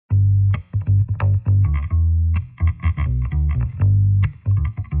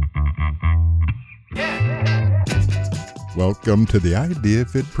Welcome to the Idea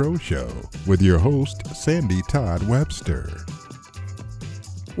Fit Pro Show with your host, Sandy Todd Webster.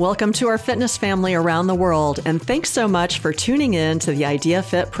 Welcome to our fitness family around the world, and thanks so much for tuning in to the Idea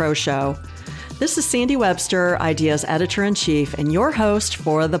Fit Pro Show. This is Sandy Webster, Idea's Editor-in-Chief, and your host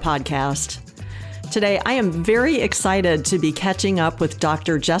for the podcast. Today, I am very excited to be catching up with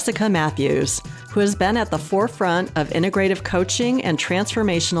Dr. Jessica Matthews, who has been at the forefront of integrative coaching and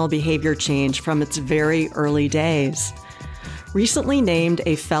transformational behavior change from its very early days. Recently named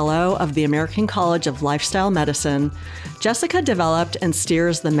a Fellow of the American College of Lifestyle Medicine, Jessica developed and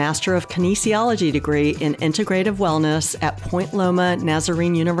steers the Master of Kinesiology degree in Integrative Wellness at Point Loma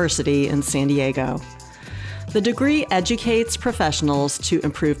Nazarene University in San Diego. The degree educates professionals to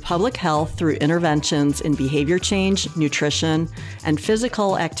improve public health through interventions in behavior change, nutrition, and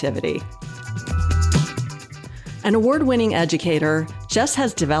physical activity. An award-winning educator, Jess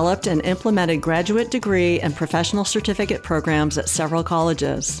has developed and implemented graduate degree and professional certificate programs at several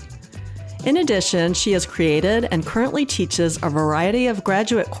colleges. In addition, she has created and currently teaches a variety of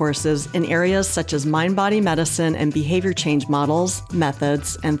graduate courses in areas such as mind-body medicine and behavior change models,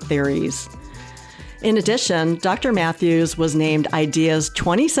 methods, and theories. In addition, Dr. Matthews was named IDEA's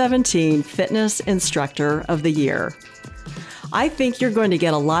 2017 Fitness Instructor of the Year. I think you're going to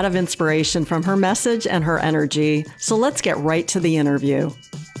get a lot of inspiration from her message and her energy, so let's get right to the interview.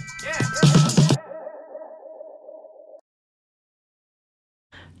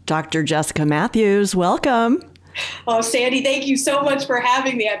 Dr. Jessica Matthews, welcome. Oh, Sandy, thank you so much for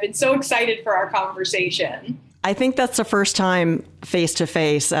having me. I've been so excited for our conversation. I think that's the first time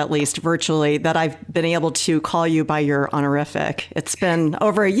face-to-face, at least virtually, that I've been able to call you by your honorific. It's been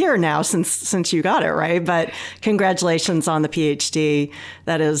over a year now since you got it, right? But congratulations on the PhD.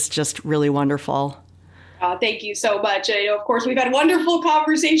 That is just really wonderful. Thank you so much. Of course, we've had wonderful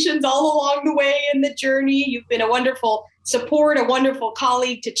conversations all along the way in the journey. You've been a wonderful support, a wonderful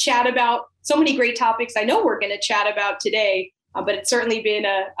colleague to chat about so many great topics I know we're going to chat about today. But it's certainly been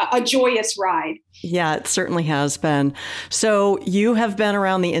a joyous ride. Yeah, it certainly has been. So you have been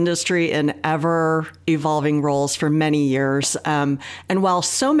around the industry in ever-evolving roles for many years. And while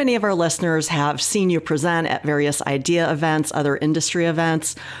so many of our listeners have seen you present at various IDEA events, other industry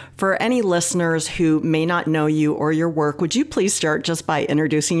events, for any listeners who may not know you or your work, would you please start just by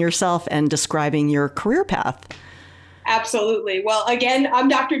introducing yourself and describing your career path? Absolutely. Well, again, I'm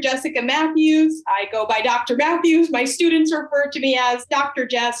Dr. Jessica Matthews. I go by Dr. Matthews. My students refer to me as Dr.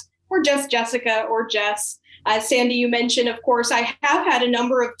 Jess or just Jessica or Jess. As Sandy, you mentioned, of course, I have had a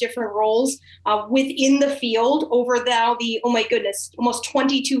number of different roles within the field over now almost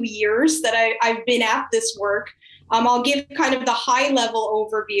 22 years that I've been at this work. I'll give kind of the high level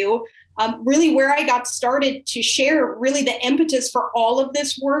overview. Really where I got started to share really the impetus for all of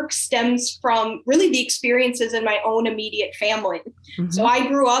this work stems from really the experiences in my own immediate family. Mm-hmm. So I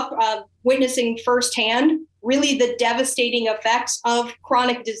grew up witnessing firsthand really the devastating effects of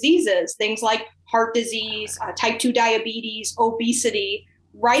chronic diseases, things like heart disease, type 2 diabetes, obesity,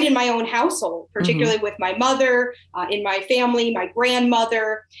 right in my own household, particularly with my mother, in my family, my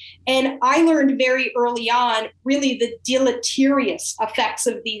grandmother. And I learned very early on really the deleterious effects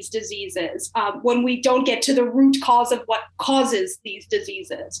of these diseases when we don't get to the root cause of what causes these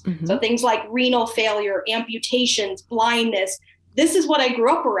diseases. Mm-hmm. So things like renal failure, amputations, blindness. This is what I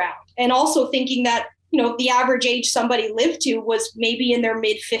grew up around. And also thinking that the average age somebody lived to was maybe in their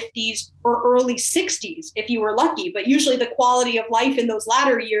mid 50s or early 60s, if you were lucky. But usually the quality of life in those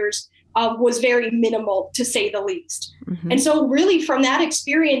latter years was very minimal, to say the least. Mm-hmm. And so really from that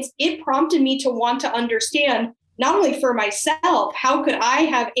experience, it prompted me to want to understand, not only for myself, how could I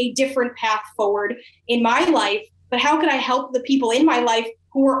have a different path forward in my life, but how could I help the people in my life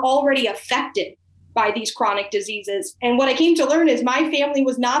who were already affected by these chronic diseases? And what I came to learn is my family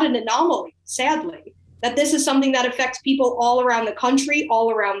was not an anomaly, sadly. That this is something that affects people all around the country, all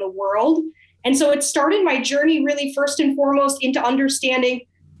around the world. And so it started my journey really first and foremost into understanding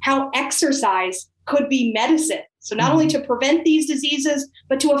how exercise could be medicine. So not only to prevent these diseases,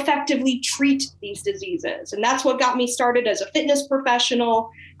 but to effectively treat these diseases. And that's what got me started as a fitness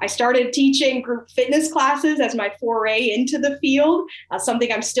professional. I started teaching group fitness classes as my foray into the field,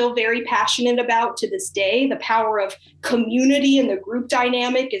 something I'm still very passionate about to this day. The power of community and the group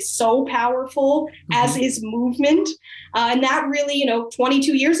dynamic is so powerful, as is movement. And that really,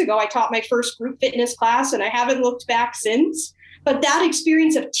 22 years ago, I taught my first group fitness class, and I haven't looked back since. But that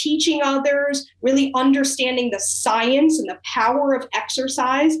experience of teaching others, really understanding the science and the power of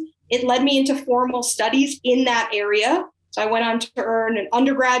exercise, it led me into formal studies in that area. So I went on to earn an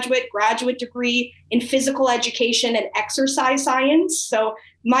graduate degree in physical education and exercise science. So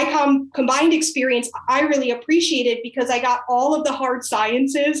my combined experience, I really appreciated because I got all of the hard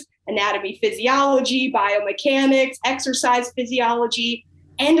sciences, anatomy, physiology, biomechanics, exercise physiology,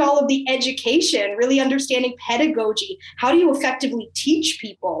 and all of the education, really understanding pedagogy. How do you effectively teach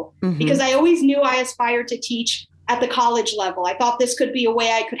people? Mm-hmm. Because I always knew I aspired to teach at the college level. I thought this could be a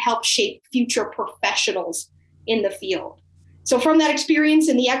way I could help shape future professionals in the field. So from that experience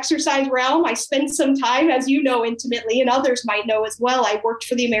in the exercise realm, I spent some time, as you know intimately, and others might know as well, I worked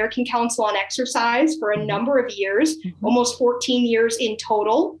for the American Council on Exercise for a number of years, almost 14 years in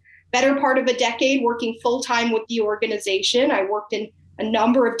total, better part of a decade working full-time with the organization. I worked in a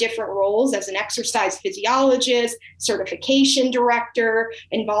number of different roles as an exercise physiologist, certification director,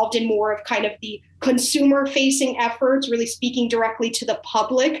 involved in more of kind of the consumer-facing efforts, really speaking directly to the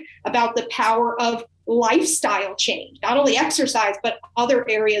public about the power of lifestyle change, not only exercise, but other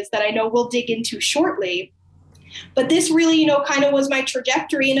areas that I know we'll dig into shortly. But this really, kind of was my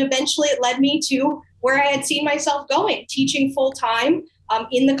trajectory. And eventually it led me to where I had seen myself going, teaching full time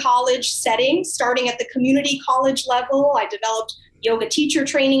in the college setting, starting at the community college level. I developed yoga teacher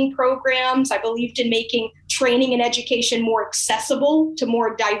training programs. I believed in making training and education more accessible to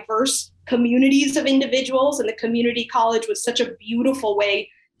more diverse communities of individuals. And the community college was such a beautiful way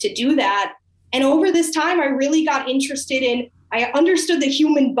to do that. And over this time, I really got interested I understood the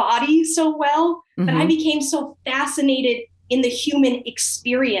human body so well, but I became so fascinated in the human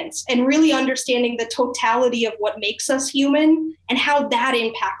experience and really understanding the totality of what makes us human and how that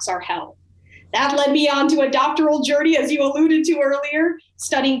impacts our health. That led me on to a doctoral journey, as you alluded to earlier,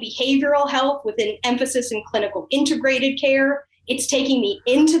 studying behavioral health with an emphasis in clinical integrated care. It's taking me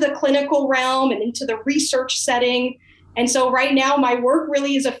into the clinical realm and into the research setting. And so right now, my work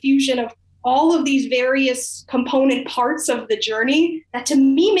really is a fusion of all of these various component parts of the journey that to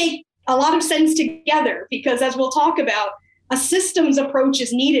me make a lot of sense together, because as we'll talk about, a systems approach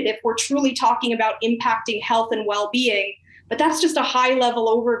is needed if we're truly talking about impacting health and well-being. But that's just a high level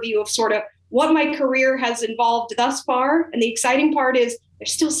overview of sort of what my career has involved thus far. And the exciting part is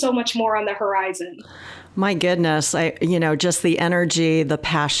there's still so much more on the horizon. My goodness, just the energy, the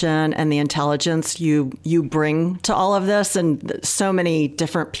passion, and the intelligence you bring to all of this, and so many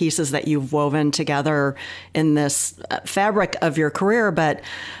different pieces that you've woven together in this fabric of your career. But,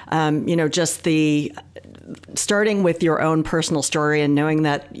 just the starting with your own personal story and knowing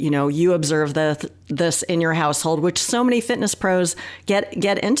that, you observe this in your household, which so many fitness pros get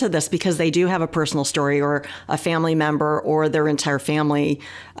into this because they do have a personal story or a family member or their entire family,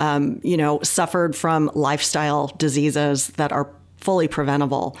 suffered from lifestyle diseases that are fully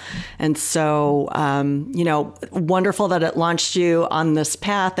preventable. And so, wonderful that it launched you on this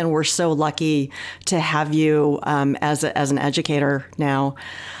path. And we're so lucky to have you as an educator now.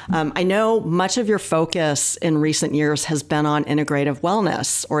 I know much of your focus in recent years has been on integrative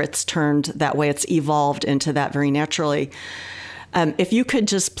wellness, or it's turned that way. It's evolved into that very naturally. If you could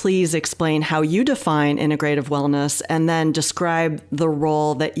just please explain how you define integrative wellness and then describe the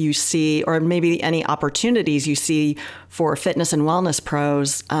role that you see, or maybe any opportunities you see for fitness and wellness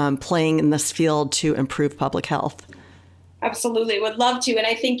pros playing in this field to improve public health. Absolutely. Would love to. And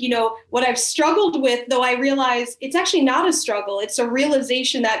I think, what I've struggled with, though I realize it's actually not a struggle. It's a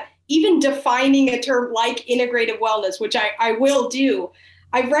realization that even defining a term like integrative wellness, which I will do,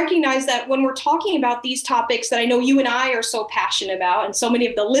 I've recognized that when we're talking about these topics that I know you and I are so passionate about, and so many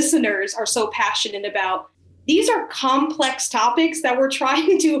of the listeners are so passionate about, these are complex topics that we're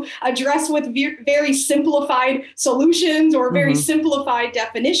trying to address with very simplified solutions or very simplified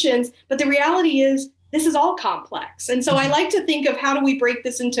definitions. But the reality is, this is all complex. And so I like to think of how do we break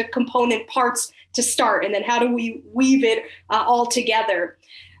this into component parts to start, and then how do we weave it all together.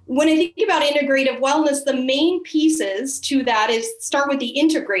 When I think about integrative wellness, the main pieces to that is start with the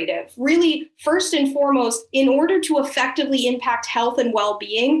integrative. Really, first and foremost, in order to effectively impact health and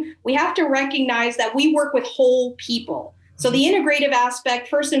well-being, we have to recognize that we work with whole people. So the integrative aspect,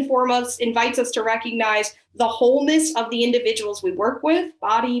 first and foremost, invites us to recognize the wholeness of the individuals we work with,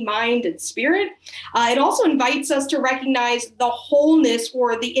 body, mind, and spirit. It also invites us to recognize the wholeness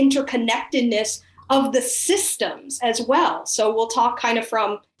or the interconnectedness of the systems as well. So we'll talk kind of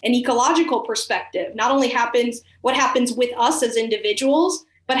from an ecological perspective, not only what happens with us as individuals,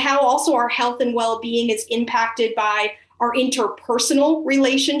 but how also our health and well-being is impacted by our interpersonal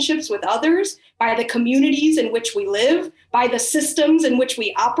relationships with others, by the communities in which we live, by the systems in which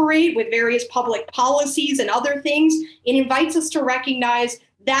we operate with various public policies and other things. It invites us to recognize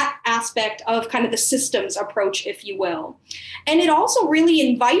that aspect of kind of the systems approach, if you will. And it also really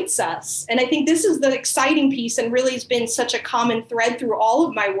invites us, and I think this is the exciting piece and really has been such a common thread through all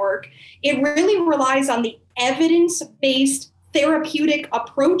of my work. It really relies on the evidence-based therapeutic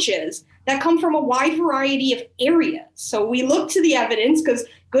approaches that come from a wide variety of areas. So we look to the evidence because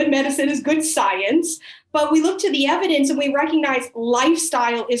good medicine is good science, but we look to the evidence and we recognize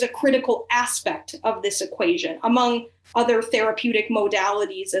lifestyle is a critical aspect of this equation, among other therapeutic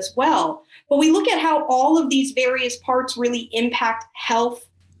modalities as well. But we look at how all of these various parts really impact health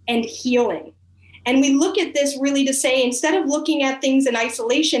and healing. And we look at this really to say, instead of looking at things in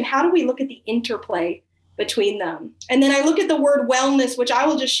isolation, how do we look at the interplay between them? And then I look at the word wellness, which I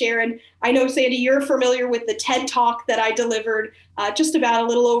will just share. And I know, Sandy, you're familiar with the TED Talk that I delivered just about a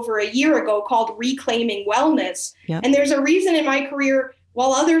little over a year ago called Reclaiming Wellness. Yep. And there's a reason in my career,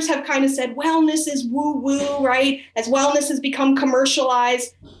 while others have kind of said wellness is woo-woo, right? As wellness has become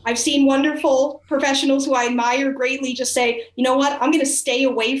commercialized, I've seen wonderful professionals who I admire greatly just say, you know what, I'm going to stay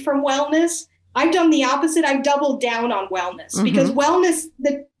away from wellness. I've done the opposite. I've doubled down on wellness because wellness,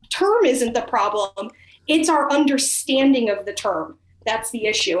 the term isn't the problem. It's our understanding of the term. That's the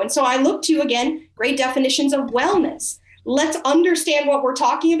issue. And so I look to, again, great definitions of wellness. Let's understand what we're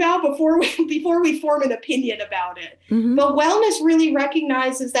talking about before we form an opinion about it. But wellness really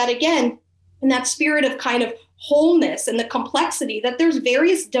recognizes that, again, in that spirit of kind of wholeness and the complexity, that there's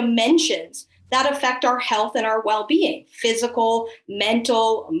various dimensions that affect our health and our well-being: physical,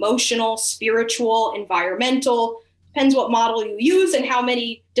 mental, emotional, spiritual, environmental. Depends what model you use and how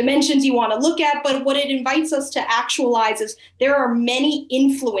many dimensions you want to look at. But what it invites us to actualize is there are many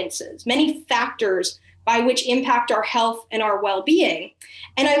influences, many factors by which impact our health and our well-being.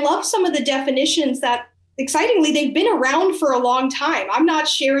 And I love some of the definitions that, excitingly, they've been around for a long time. I'm not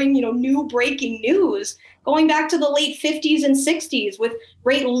sharing, new breaking news. Going back to the late 50s and 60s with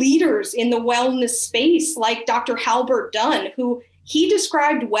great leaders in the wellness space like Dr. Halbert Dunn, who he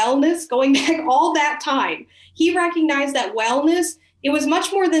described wellness going back all that time. He recognized that wellness, it was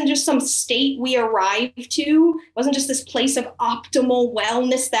much more than just some state we arrived to. It wasn't just this place of optimal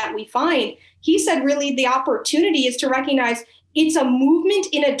wellness that we find. He said really the opportunity is to recognize it's a movement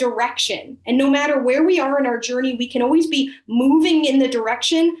in a direction. And no matter where we are in our journey, we can always be moving in the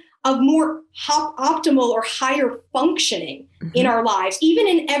direction of more optimal or higher functioning in our lives, even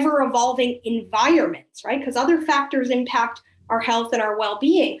in ever evolving environments, right? Because other factors impact our health and our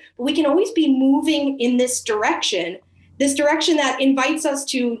well-being. But we can always be moving in this direction that invites us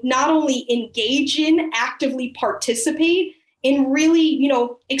to not only engage in, actively participate in really,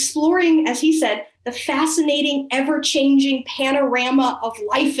 exploring, as he said, the fascinating, ever-changing panorama of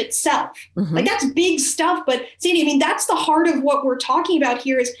life itself. Like, that's big stuff. But Sandy, that's the heart of what we're talking about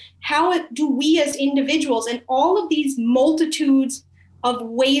here is how do we as individuals and all of these multitudes of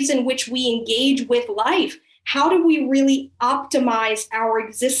ways in which we engage with life, how do we really optimize our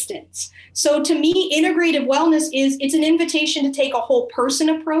existence? So to me, integrative wellness it's an invitation to take a whole person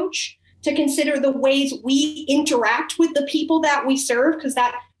approach, to consider the ways we interact with the people that we serve, because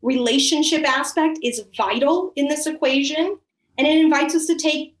that relationship aspect is vital in this equation. And it invites us to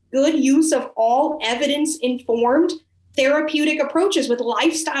take good use of all evidence-informed therapeutic approaches, with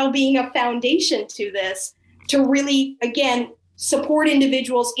lifestyle being a foundation to this, to really, again, support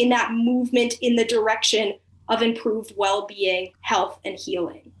individuals in that movement in the direction of improved well-being, health, and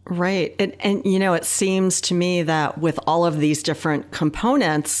healing. Right. And it seems to me that with all of these different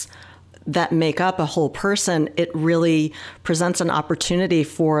components that make up a whole person, it really presents an opportunity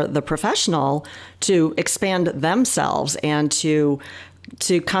for the professional to expand themselves and to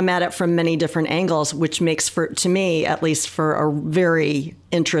come at it from many different angles, which makes to me, at least, for a very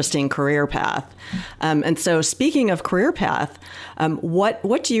interesting career path. And so speaking of career path,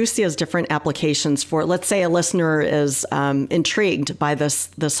 what do you see as different applications for, let's say a listener is intrigued by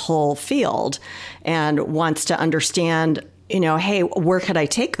this whole field and wants to understand, hey, where could I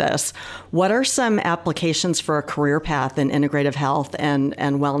take this? What are some applications for a career path in integrative health and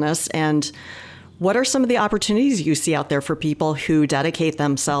wellness? And what are some of the opportunities you see out there for people who dedicate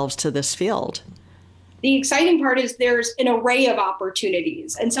themselves to this field? The exciting part is there's an array of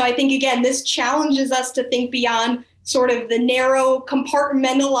opportunities. And so I think, again, this challenges us to think beyond sort of the narrow,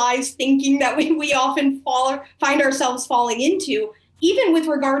 compartmentalized thinking that we often find ourselves falling into, even with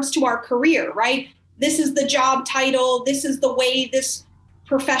regards to our career, right? This is the job title. This is the way this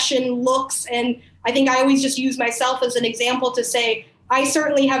profession looks. And I think I always just use myself as an example to say, I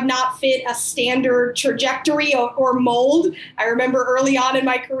certainly have not fit a standard trajectory or mold. I remember early on in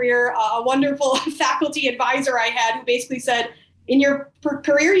my career, a wonderful faculty advisor I had who basically said, in your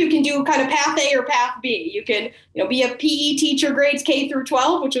career, you can do kind of path A or path B. You can, be a PE teacher grades K through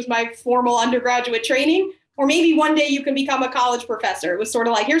 12, which was my formal undergraduate training. Or maybe one day you can become a college professor. It was sort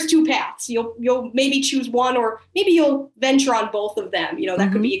of like, here's two paths. You'll maybe choose one, or maybe you'll venture on both of them.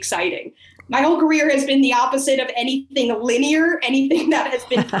 That could be exciting. My whole career has been the opposite of anything linear, anything that has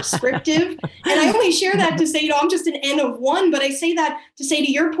been prescriptive. And I only share that to say, I'm just an N of one, but I say that to say,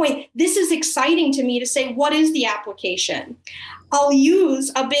 to your point, this is exciting to me to say, what is the application? I'll use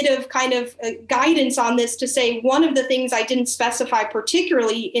a bit of kind of guidance on this to say, one of the things I didn't specify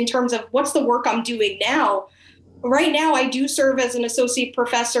particularly in terms of what's the work I'm doing now. Right now, I do serve as an associate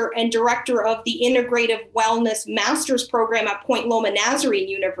professor and director of the Integrative Wellness Master's Program at Point Loma Nazarene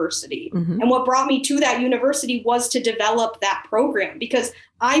University. And what brought me to that university was to develop that program, because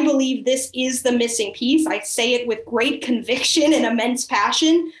I believe this is the missing piece. I say it with great conviction and immense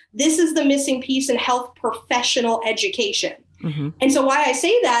passion. This is the missing piece in health professional education. And so why I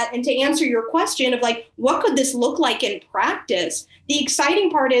say that, and to answer your question of like, what could this look like in practice? The exciting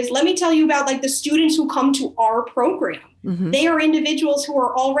part is, let me tell you about like the students who come to our program. They are individuals who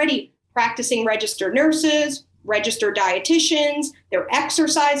are already practicing registered nurses, registered dietitians, they're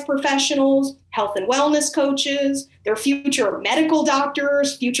exercise professionals, health and wellness coaches, they're future medical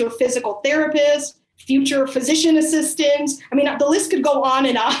doctors, future physical therapists, future physician assistants. I mean, the list could go on,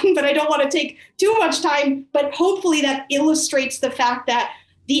 but I don't want to take too much time. But hopefully that illustrates the fact that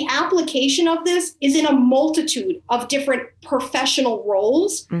the application of this is in a multitude of different professional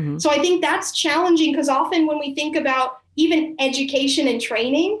roles. So I think that's challenging, because often when we think about even education and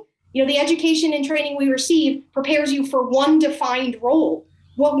training, the education and training we receive prepares you for one defined role.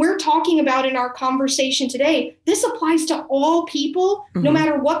 What we're talking about in our conversation today, this applies to all people, no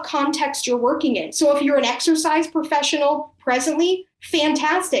matter what context you're working in. So if you're an exercise professional presently,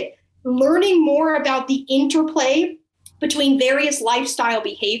 fantastic. Learning more about the interplay between various lifestyle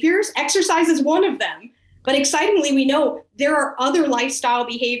behaviors. Exercise is one of them. But excitingly, we know there are other lifestyle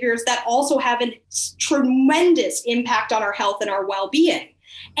behaviors that also have a tremendous impact on our health and our well-being.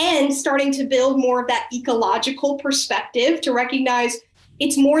 And starting to build more of that ecological perspective to recognize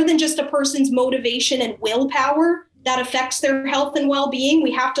it's more than just a person's motivation and willpower that affects their health and well-being.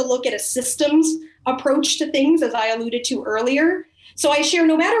 We have to look at a systems approach to things, as I alluded to earlier. So I share,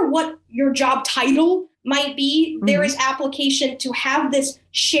 no matter what your job title might be, there is application to have this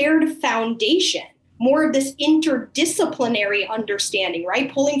shared foundation, more of this interdisciplinary understanding,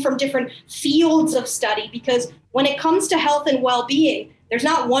 right? Pulling from different fields of study, because when it comes to health and well-being, there's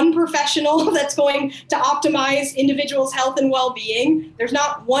not one professional that's going to optimize individuals' health and well-being. There's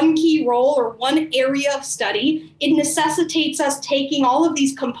not one key role or one area of study. It necessitates us taking all of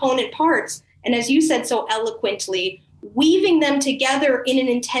these component parts, and as you said so eloquently, weaving them together in an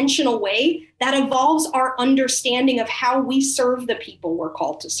intentional way that evolves our understanding of how we serve the people we're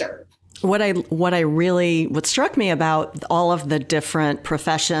called to serve. What struck me about all of the different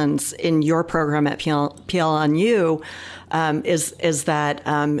professions in your program at PLNU is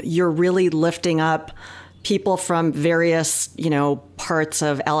that you're really lifting up people from various, parts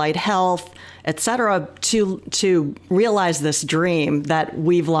of allied health, et cetera, to realize this dream that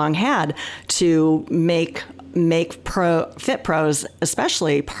we've long had to make Fit Pros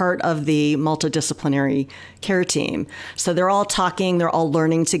especially part of the multidisciplinary care team. So they're all talking, they're all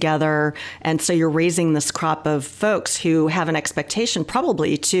learning together. And so you're raising this crop of folks who have an expectation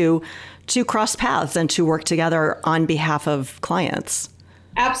probably to cross paths and to work together on behalf of clients.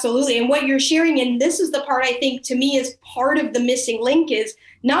 Absolutely. And what you're sharing, and this is the part I think to me is part of the missing link, is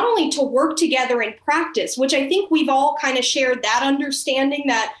not only to work together in practice, which I think we've all kind of shared that understanding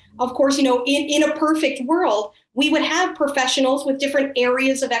that, of course, in a perfect world, we would have professionals with different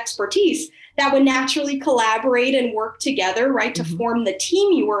areas of expertise that would naturally collaborate and work together, right, to form the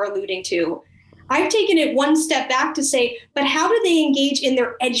team you were alluding to. I've taken it one step back to say, but how do they engage in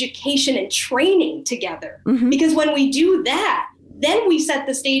their education and training together? Because when we do that, then we set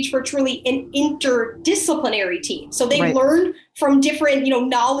the stage for truly an interdisciplinary team. So they learn from different,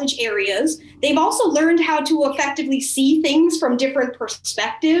 knowledge areas. They've also learned how to effectively see things from different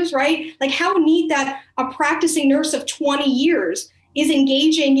perspectives, right? Like how neat that a practicing nurse of 20 years is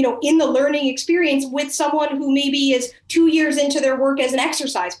engaging, in the learning experience with someone who maybe is 2 years into their work as an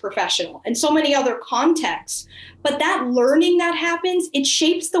exercise professional and so many other contexts. But that learning that happens, it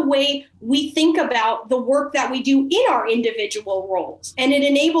shapes the way we think about the work that we do in our individual roles. And it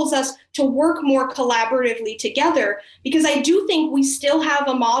enables us to work more collaboratively together, because I do think we still have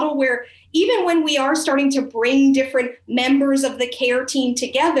a model where even when we are starting to bring different members of the care team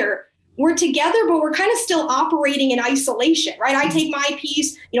together, we're together, but we're kind of still operating in isolation, right? I take my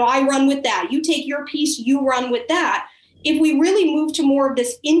piece, I run with that. You take your piece, you run with that. if we really move to more of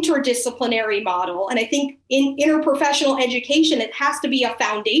this interdisciplinary model, and I think in interprofessional education, it has to be a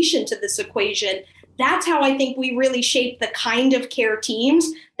foundation to this equation. That's how I think we really shape the kind of care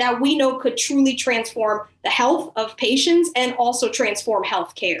teams that we know could truly transform the health of patients and also transform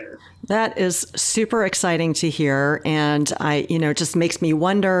healthcare. That is super exciting to hear. And just makes me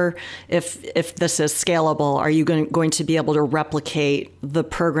wonder if this is scalable. Are you going to be able to replicate the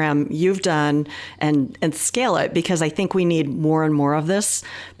program you've done and scale it? Because I think we need more and more of this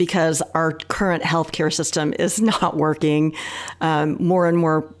because our current healthcare system is not working. More and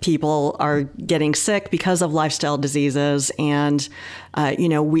more people are getting sick because of lifestyle diseases. And,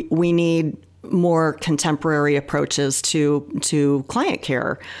 we need more contemporary approaches to client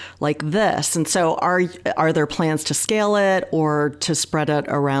care like this. And so are there plans to scale it or to spread it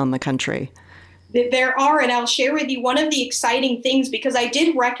around the country? There are, and I'll share with you one of the exciting things, because I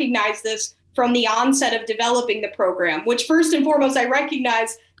did recognize this from the onset of developing the program, which first and foremost, I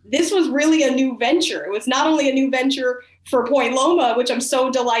recognize this was really a new venture. It was not only a new venture for Point Loma, which I'm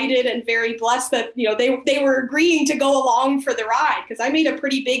so delighted and very blessed that they were agreeing to go along for the ride, because I made a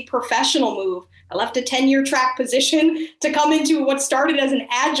pretty big professional move. I left a tenure track position to come into what started as an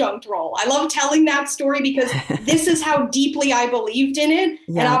adjunct role. I love telling that story because this is how deeply I believed in it.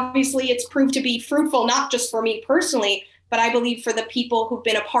 Yeah. And obviously it's proved to be fruitful, not just for me personally, but I believe for the people who've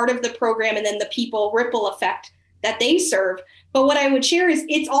been a part of the program and then the people ripple effect that they serve. But what I would share is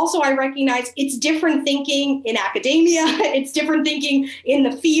it's also, I recognize it's different thinking in academia. It's different thinking in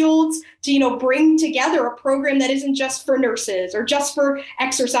the fields to, bring together a program that isn't just for nurses or just for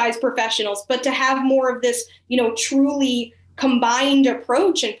exercise professionals, but to have more of this, truly combined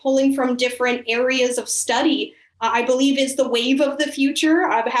approach and pulling from different areas of study. I believe is the wave of the future.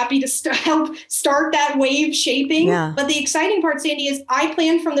 I'm happy to help start that wave shaping. Yeah. But the exciting part, Sandy, is I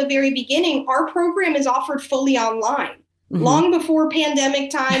planned from the very beginning, our program is offered fully online. Mm-hmm. Long before pandemic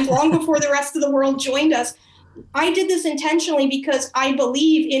times, long before the rest of the world joined us. I did this intentionally because I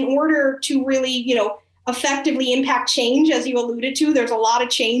believe in order to really, effectively impact change, as you alluded to, there's a lot of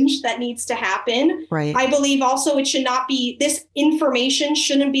change that needs to happen. Right. I believe also it should not be, this information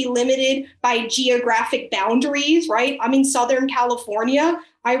shouldn't be limited by geographic boundaries, right? I'm in Southern California.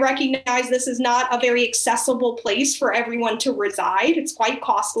 I recognize this is not a very accessible place for everyone to reside. It's quite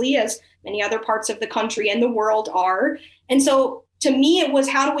costly, as many other parts of the country and the world are. And so to me, it was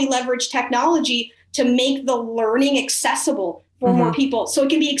how do we leverage technology to make the learning accessible for more people so it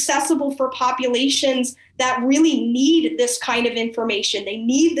can be accessible for populations that really need this kind of information. They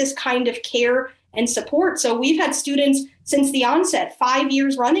need this kind of care and support. So we've had students since the onset, 5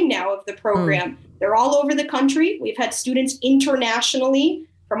 years running now of the program. They're all over the country. We've had students internationally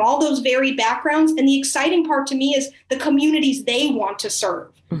from all those varied backgrounds. And the exciting part to me is the communities they want to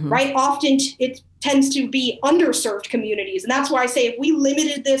serve, right? Often it tends to be underserved communities. And that's why I say if we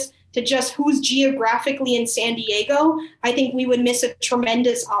limited this to just who's geographically in San Diego, I think we would miss a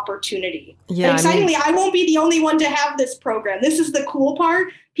tremendous opportunity. Yeah, but excitingly, I won't be the only one to have this program. This is the cool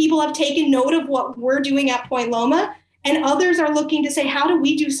part. People have taken note of what we're doing at Point Loma, and others are looking to say, how do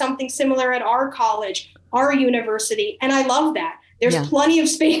we do something similar at our college, our university? And I love that. There's plenty of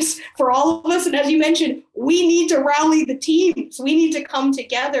space for all of us. And as you mentioned, we need to rally the teams. We need to come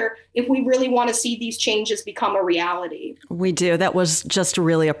together if we really want to see these changes become a reality. We do. That was just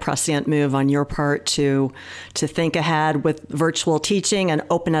really a prescient move on your part to think ahead with virtual teaching and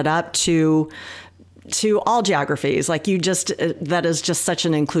open it up to all geographies. Like that is just such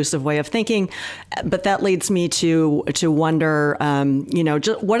an inclusive way of thinking. But that leads me to wonder,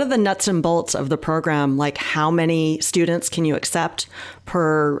 just what are the nuts and bolts of the program? Like how many students can you accept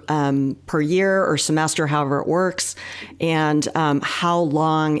per year or semester, however it works? And how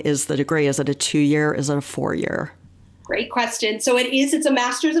long is the degree? Is it a 2-year? Is it a 4-year? Great question. So it's a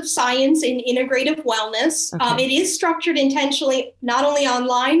Master's of Science in Integrative Wellness. Okay. It is structured intentionally, not only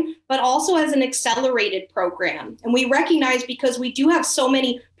online, but also as an accelerated program. And we recognize because we do have so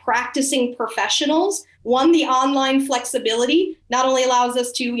many practicing professionals, one, the online flexibility not only allows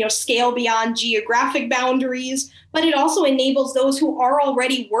us to scale beyond geographic boundaries, but it also enables those who are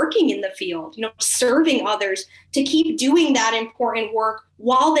already working in the field, serving others, to keep doing that important work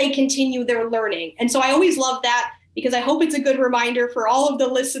while they continue their learning. And so I always love that, because I hope it's a good reminder for all of the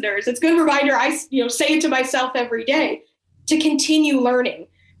listeners. It's a good reminder. I say it to myself every day to continue learning.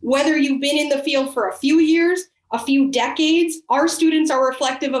 Whether you've been in the field for a few years, a few decades, our students are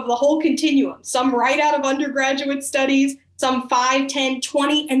reflective of the whole continuum. Some right out of undergraduate studies, some 5, 10,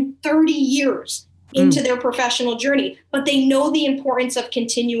 20, and 30 years. into their professional journey, but they know the importance of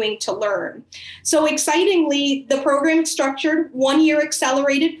continuing to learn. So excitingly, the program is structured 1-year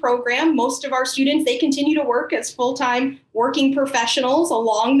accelerated program. Most of our students, they continue to work as full-time working professionals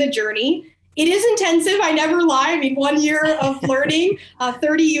along the journey. It is intensive. I never lie. I mean, 1 year of learning,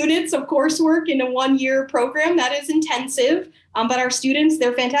 30 units of coursework in a 1-year program, that is intensive. But our students,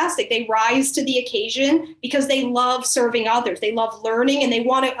 they're fantastic. They rise to the occasion because they love serving others. They love learning and they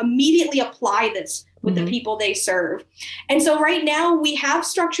want to immediately apply this with the people they serve. And so right now we have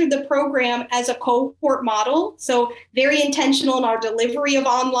structured the program as a cohort model. So very intentional in our delivery of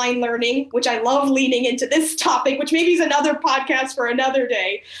online learning, which I love leaning into this topic, which maybe is another podcast for another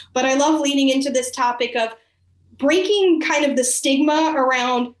day. But I love leaning into this topic of breaking kind of the stigma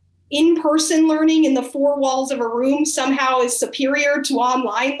around in-person learning in the four walls of a room somehow is superior to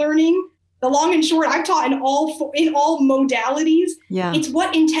online learning. The long and short, I've taught in all modalities. Yeah. It's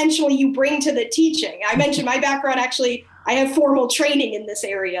what intentionally you bring to the teaching. I mentioned my background, actually, I have formal training in this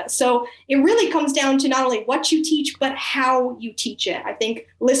area. So it really comes down to not only what you teach, but how you teach it. I think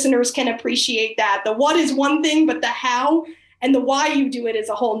listeners can appreciate that. The what is one thing, but the how and the why you do it is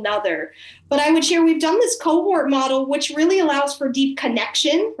a whole nother. But I would share, we've done this cohort model, which really allows for deep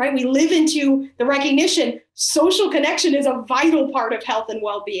connection, right? We live into the recognition, social connection is a vital part of health and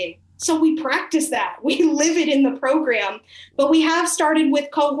well-being. So we practice that. We live it in the program. But we have started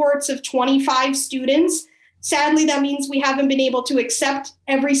with cohorts of 25 students. Sadly, that means we haven't been able to accept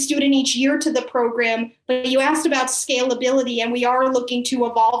every student each year to the program. But you asked about scalability, and we are looking to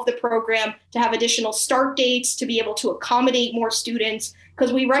evolve the program to have additional start dates, to be able to accommodate more students,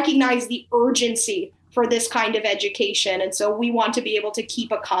 because we recognize the urgency for this kind of education. And so we want to be able to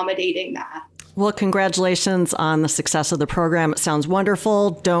keep accommodating that. Well, congratulations on the success of the program. It sounds wonderful.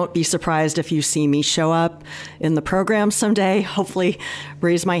 Don't be surprised if you see me show up in the program someday. Hopefully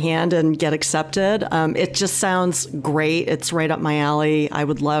raise my hand and get accepted. It just sounds great. It's right up my alley. I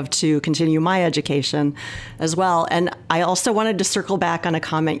would love to continue my education as well. And I also wanted to circle back on a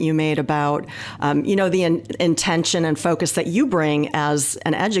comment you made about, the intention and focus that you bring as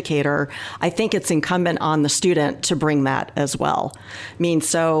an educator. I think it's incumbent on the student to bring that as well.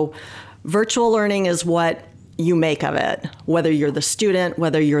 Virtual learning is what you make of it, whether you're the student,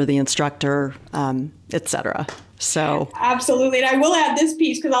 whether you're the instructor, et cetera. So absolutely. And I will add this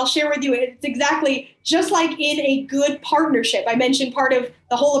piece because I'll share with you, it's exactly just like in a good partnership. I mentioned part of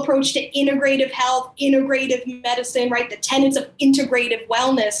the whole approach to integrative health, integrative medicine, right? The tenets of integrative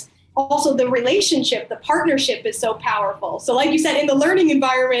wellness. Also, the relationship, the partnership is so powerful. So like you said, in the learning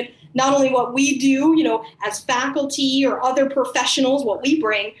environment, not only what we do, as faculty or other professionals, what we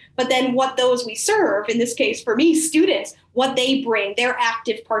bring, but then what those we serve, in this case, for me, students, what they bring, their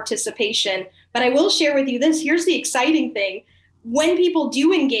active participation. But I will share with you this. Here's the exciting thing. When people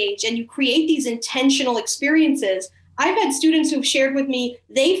do engage and you create these intentional experiences, I've had students who've shared with me,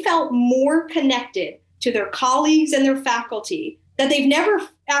 they felt more connected to their colleagues and their faculty that they've never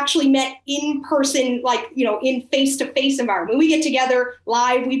actually met in person, in face-to-face environment. When we get together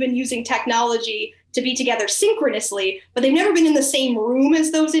live, we've been using technology to be together synchronously, but they've never been in the same room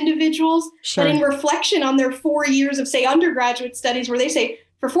as those individuals. Sure. But in reflection on their 4 years of, say, undergraduate studies, where they say,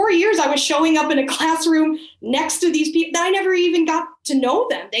 for 4 years, I was showing up in a classroom next to these people that I never even got to know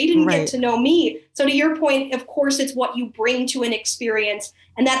them. They didn't get to know me. So to your point, of course, it's what you bring to an experience,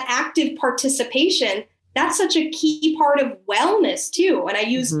 and that active participation, that's such a key part of wellness too. And I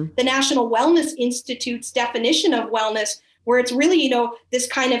use the National Wellness Institute's definition of wellness, where it's really, this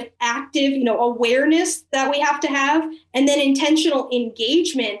kind of active, awareness that we have to have, and then intentional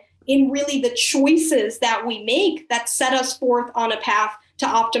engagement in really the choices that we make that set us forth on a path to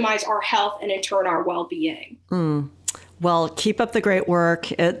optimize our health and in turn our well-being. Well, keep up the great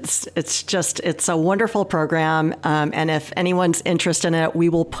work. It's a wonderful program. And if anyone's interested in it, we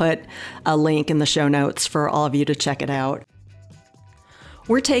will put a link in the show notes for all of you to check it out.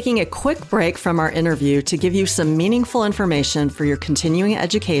 We're taking a quick break from our interview to give you some meaningful information for your continuing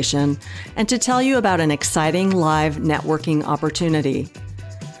education and to tell you about an exciting live networking opportunity.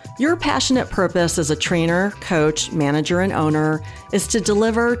 Your passionate purpose as a trainer, coach, manager, and owner is to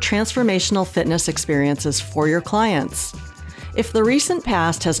deliver transformational fitness experiences for your clients. If the recent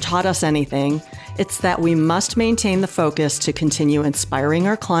past has taught us anything, it's that we must maintain the focus to continue inspiring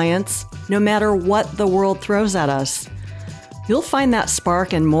our clients, no matter what the world throws at us. You'll find that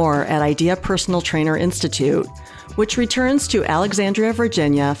spark and more at Idea Personal Trainer Institute, which returns to Alexandria,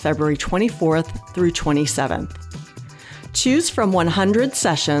 Virginia, February 24th through 27th. Choose from 100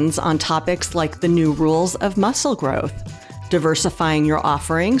 sessions on topics like the new rules of muscle growth, diversifying your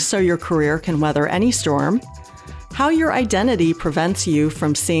offerings so your career can weather any storm, how your identity prevents you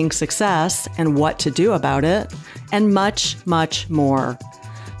from seeing success and what to do about it, and much, much more.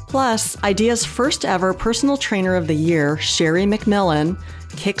 Plus, IDEA's first ever Personal Trainer of the Year, Sherry McMillan,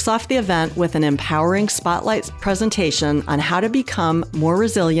 kicks off the event with an empowering spotlight presentation on how to become more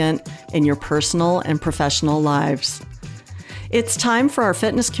resilient in your personal and professional lives. It's time for our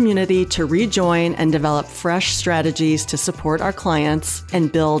fitness community to rejoin and develop fresh strategies to support our clients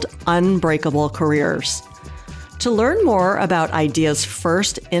and build unbreakable careers. To learn more about IDEA's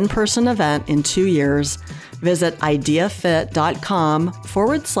first in-person event in 2 years, visit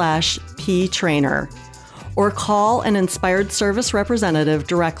ideafit.com/ptrainer or call an Inspired Service representative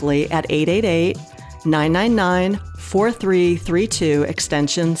directly at 888-999-4332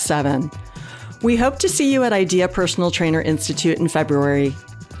 extension 7. We hope to see you at IDEA Personal Trainer Institute in February.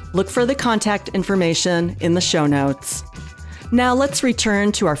 Look for the contact information in the show notes. Now let's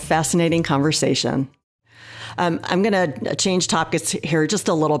return to our fascinating conversation. I'm going to change topics here just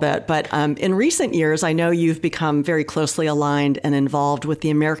a little bit, but in recent years, I know you've become very closely aligned and involved with the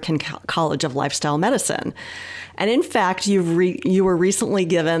American College of Lifestyle Medicine. And in fact, you were recently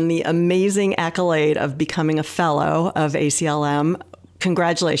given the amazing accolade of becoming a fellow of ACLM.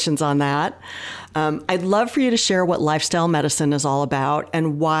 Congratulations on that. I'd love for you to share what lifestyle medicine is all about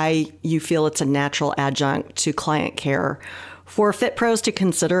and why you feel it's a natural adjunct to client care for fit pros to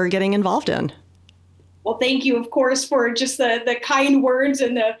consider getting involved in. Well, thank you, of course, for just the kind words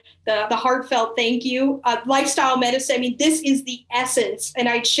and the heartfelt thank you. Lifestyle medicine, I mean, this is the essence. And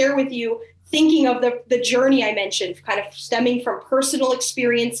I'd share with you, thinking of the journey I mentioned, kind of stemming from personal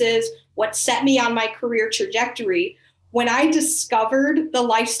experiences, what set me on my career trajectory. When I discovered the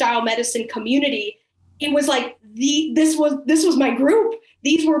lifestyle medicine community, it was like this was my group.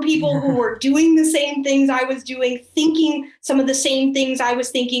 These were people who were doing the same things I was doing, thinking some of the same things I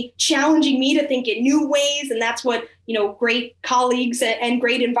was thinking, challenging me to think in new ways. And that's what, great colleagues and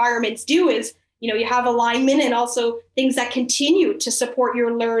great environments do is, you have alignment and also things that continue to support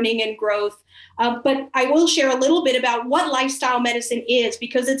your learning and growth. But I will share a little bit about what lifestyle medicine is,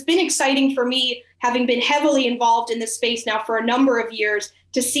 because it's been exciting for me, having been heavily involved in this space now for a number of years,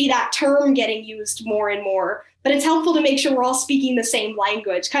 to see that term getting used more and more. But it's helpful to make sure we're all speaking the same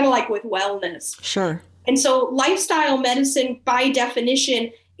language, kind of like with wellness. Sure. And so lifestyle medicine, by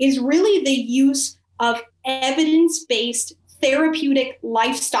definition, is really the use of evidence-based therapeutic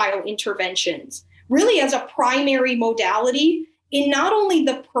lifestyle interventions, really as a primary modality in not only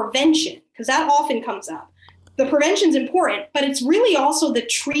the prevention, because that often comes up. The prevention is important, but it's really also the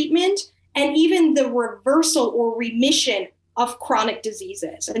treatment and even the reversal or remission of chronic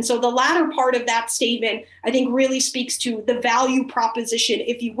diseases. And so the latter part of that statement, I think, really speaks to the value proposition,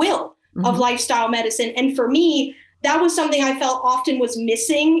 if you will, of lifestyle medicine. And for me, that was something I felt often was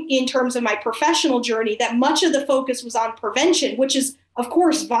missing in terms of my professional journey, that much of the focus was on prevention, which is, of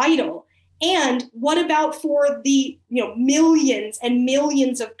course, vital. And what about for the millions and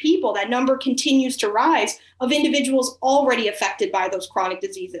millions of people, that number continues to rise, of individuals already affected by those chronic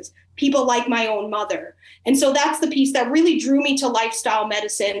diseases, people like my own mother. And so that's the piece that really drew me to lifestyle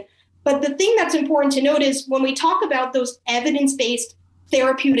medicine. But the thing that's important to note is when we talk about those evidence-based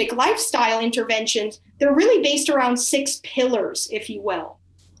therapeutic lifestyle interventions, they're really based around 6 pillars, if you will.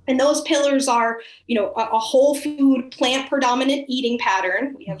 And those pillars are, a whole food, plant predominant eating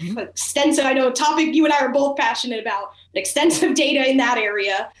pattern. We have extensive, I know a topic you and I are both passionate about, extensive data in that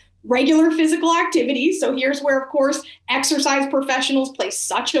area, regular physical activity. So here's where, of course, exercise professionals play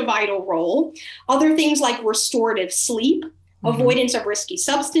such a vital role. Other things like restorative sleep, avoidance of risky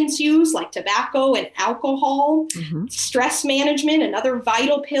substance use like tobacco and alcohol, stress management, another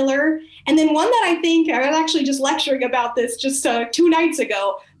vital pillar. And then one that I think, I was actually just lecturing about this just 2 nights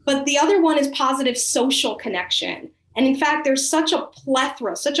ago, but the other one is positive social connection. And in fact, there's such a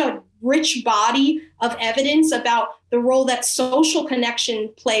plethora, such a rich body of evidence about the role that social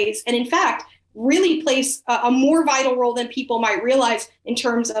connection plays. And in fact, really plays a more vital role than people might realize in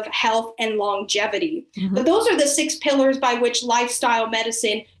terms of health and longevity. But those are the 6 pillars by which lifestyle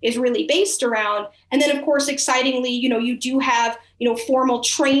medicine is really based around. And then, of course, excitingly, you do have, formal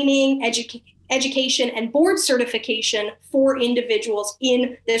training, education, and board certification for individuals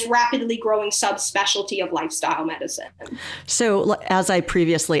in this rapidly growing subspecialty of lifestyle medicine. So as I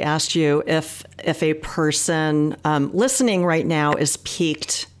previously asked you, if a person listening right now is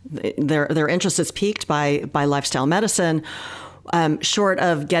piqued, their interest is piqued by lifestyle medicine, short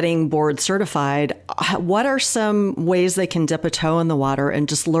of getting board certified, what are some ways they can dip a toe in the water and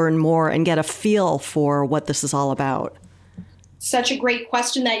just learn more and get a feel for what this is all about? Such a great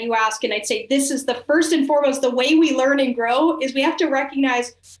question that you ask. And I'd say this is the first and foremost, the way we learn and grow is we have to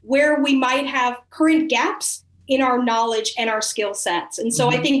recognize where we might have current gaps in our knowledge and our skill sets. And so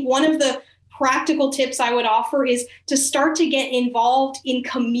I think one of the practical tips I would offer is to start to get involved in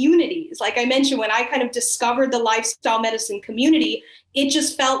communities. Like I mentioned, when I kind of discovered the lifestyle medicine community, it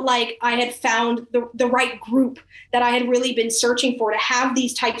just felt like I had found the right group that I had really been searching for to have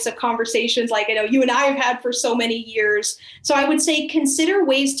these types of conversations like I know you and I have had for so many years. So I would say consider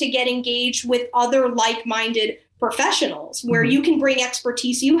ways to get engaged with other like-minded professionals where you can bring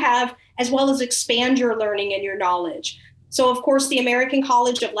expertise you have as well as expand your learning and your knowledge. So, of course, the American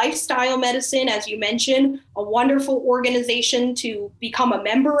College of Lifestyle Medicine, as you mentioned, a wonderful organization to become a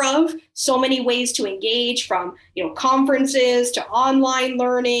member of. So many ways to engage, from conferences to online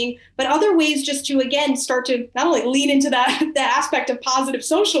learning, but other ways just to, again, start to not only lean into that aspect of positive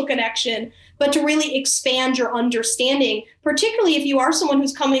social connection, but to really expand your understanding, particularly if you are someone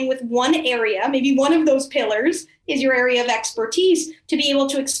who's coming with one area, maybe one of those pillars is your area of expertise, to be able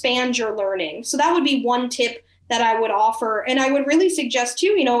to expand your learning. So that would be one tip that I would offer. And I would really suggest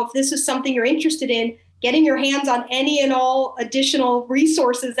too, if this is something you're interested in, getting your hands on any and all additional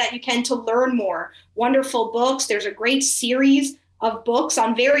resources that you can to learn more. Wonderful books. There's a great series of books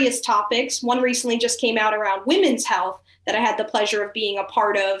on various topics. One recently just came out around women's health that I had the pleasure of being a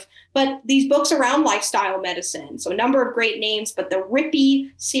part of. But these books around lifestyle medicine, so a number of great names, but the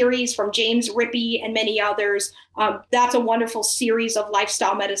Rippey series from James Rippey and many others, that's a wonderful series of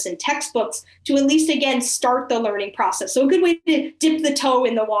lifestyle medicine textbooks to at least, again, start the learning process. So a good way to dip the toe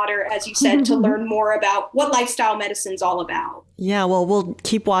in the water, as you said, to learn more about what lifestyle medicine is all about. Yeah, well, we'll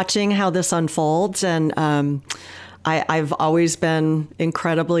keep watching how this unfolds. And I've always been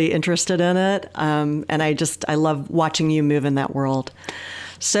incredibly interested in it. And I love watching you move in that world.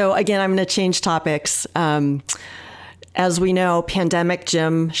 So again, I'm going to change topics. As we know, pandemic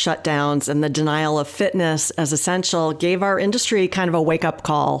gym shutdowns and the denial of fitness as essential gave our industry kind of a wake-up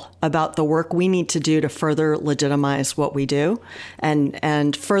call about the work we need to do to further legitimize what we do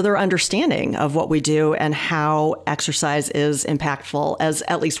and further understanding of what we do and how exercise is impactful as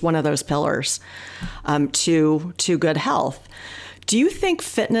at least one of those pillars to good health. Do you think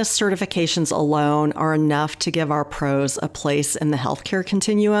fitness certifications alone are enough to give our pros a place in the healthcare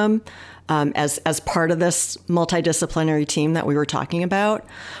continuum as part of this multidisciplinary team that we were talking about?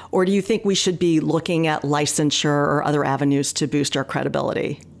 Or do you think we should be looking at licensure or other avenues to boost our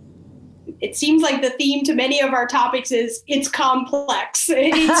credibility? It seems like the theme to many of our topics is it's complex.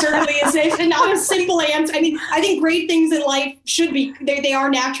 It certainly is. It's not a simple answer. I mean, I think great things in life should be, they are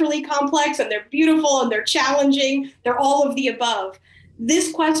naturally complex and they're beautiful and they're challenging. They're all of the above.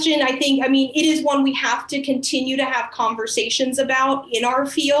 This question, it is one we have to continue to have conversations about in our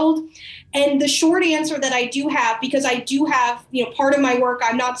field. And the short answer that I do have, because I do have, part of my work,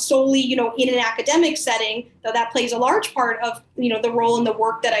 I'm not solely, in an academic setting, though that plays a large part of, the role in the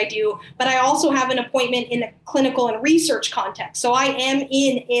work that I do, but I also have an appointment in a clinical and research context. So I am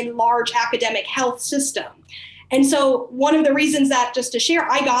in a large academic health system. And so one of the reasons that, just to share,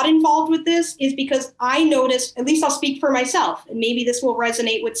 I got involved with this is because I noticed, at least I'll speak for myself, and maybe this will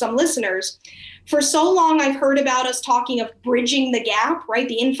resonate with some listeners. For so long, I've heard about us talking of bridging the gap, right?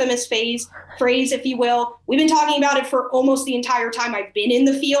 The infamous phrase, if you will. We've been talking about it for almost the entire time I've been in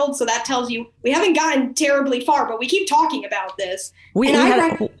the field. So that tells you we haven't gotten terribly far, but we keep talking about this.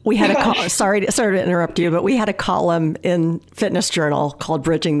 Sorry to interrupt you, but we had a column in Fitness Journal called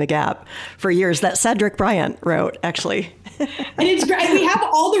Bridging the Gap for years that Cedric Bryant wrote, actually. And it's great. We have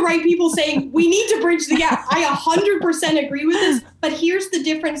all the right people saying we need to bridge the gap. I 100% agree with this. But here's the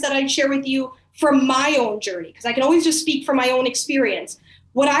difference that I'd share with you from my own journey, because I can always just speak from my own experience.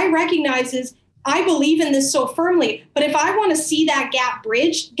 What I recognize is I believe in this so firmly, but if I want to see that gap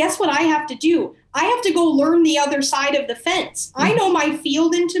bridged, guess what I have to do? I have to go learn the other side of the fence. I know my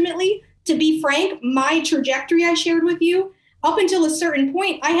field intimately. To be frank, my trajectory I shared with you, up until a certain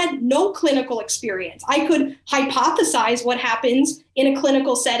point, I had no clinical experience. I could hypothesize what happens in a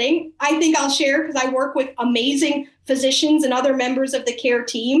clinical setting. I think I'll share because I work with amazing physicians and other members of the care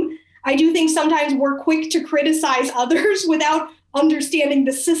team. I do think sometimes we're quick to criticize others without understanding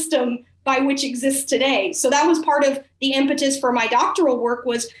the system by which exists today. So that was part of the impetus for my doctoral work.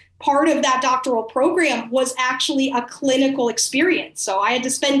 Was part of that doctoral program was actually a clinical experience. So I had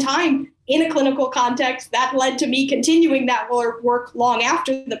to spend time in a clinical context. That led to me continuing that work long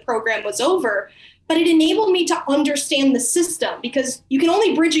after the program was over. But it enabled me to understand the system, because you can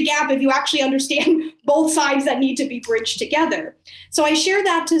only bridge a gap if you actually understand both sides that need to be bridged together. So I share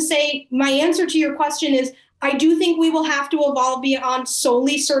that to say my answer to your question is I do think we will have to evolve beyond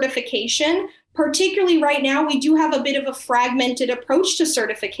solely certification, particularly right now, we do have a bit of a fragmented approach to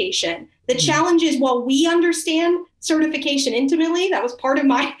certification. The challenge is, while we understand certification intimately, that was part of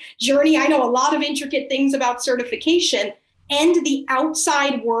my journey. I know a lot of intricate things about certification, and the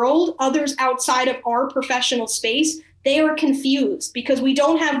outside world, others outside of our professional space, they are confused because we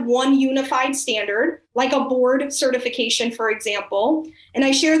don't have one unified standard, like a board certification, for example. And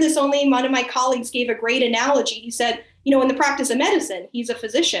I share this only, one of my colleagues gave a great analogy. He said, in the practice of medicine, he's a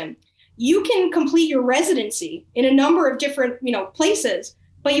physician. You can complete your residency in a number of different, places,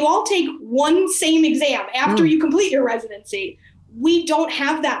 but you all take one same exam after you complete your residency. We don't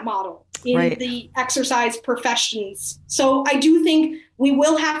have that model in the exercise professions. So I do think we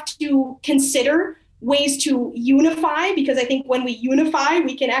will have to consider ways to unify, because I think when we unify,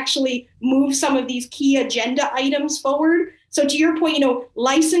 we can actually move some of these key agenda items forward. So to your point,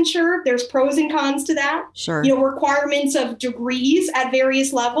 licensure, there's pros and cons to that. Sure. Requirements of degrees at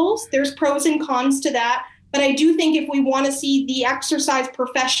various levels, there's pros and cons to that. But I do think if we want to see the exercise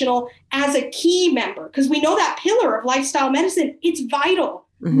professional as a key member, because we know that pillar of lifestyle medicine, it's vital.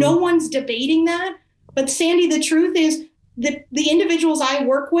 No one's debating that. But Sandy, the truth is the individuals I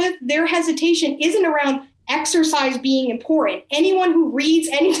work with, their hesitation isn't around exercise being important. Anyone who reads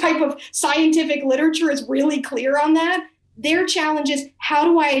any type of scientific literature is really clear on that. Their challenge is, how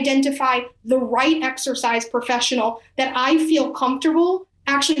do I identify the right exercise professional that I feel comfortable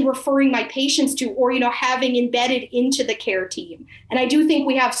actually referring my patients to, or, having embedded into the care team? And I do think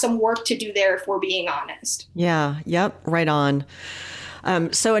we have some work to do there, if we're being honest. Yeah. Yep. Right on.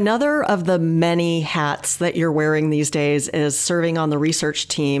 So another of the many hats that you're wearing these days is serving on the research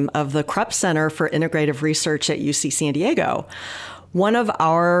team of the Krupp Center for Integrative Research at UC San Diego. One of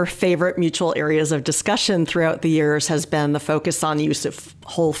our favorite mutual areas of discussion throughout the years has been the focus on the use of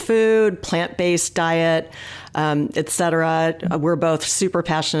whole food, plant-based diet, et cetera. We're both super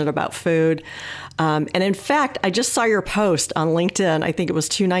passionate about food. And in fact, I just saw your post on LinkedIn, I think it was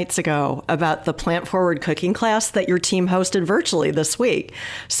 2 nights ago, about the Plant Forward cooking class that your team hosted virtually this week.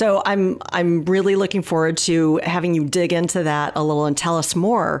 So I'm really looking forward to having you dig into that a little and tell us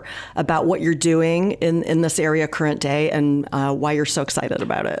more about what you're doing in this area current day and why you're so excited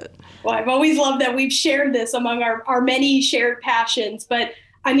about it. Well, I've always loved that we've shared this among our many shared passions, but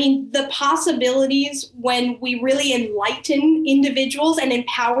the possibilities when we really enlighten individuals and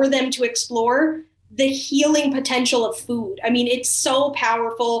empower them to explore the healing potential of food. It's so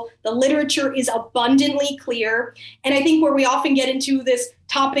powerful. The literature is abundantly clear. And I think where we often get into this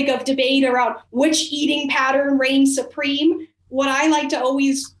topic of debate around which eating pattern reigns supreme, what I like to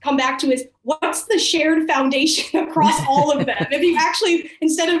always come back to is, what's the shared foundation across all of them? If you actually,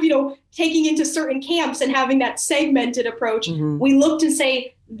 instead of, taking into certain camps and having that segmented approach, we look to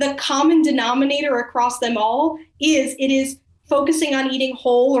say the common denominator across them all is focusing on eating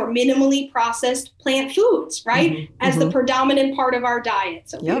whole or minimally processed plant foods, right? As the predominant part of our diet.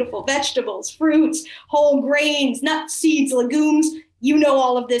 So beautiful vegetables, fruits, whole grains, nuts, seeds, legumes. You know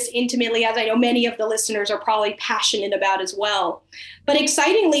all of this intimately, as I know many of the listeners are probably passionate about as well. But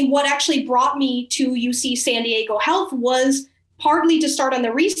excitingly, what actually brought me to UC San Diego Health was partly to start on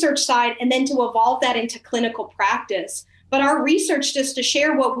the research side and then to evolve that into clinical practice. But our research, just to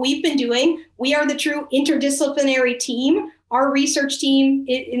share what we've been doing, we are the true interdisciplinary team. Our research team,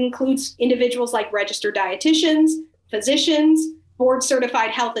 it includes individuals like registered dietitians, physicians, board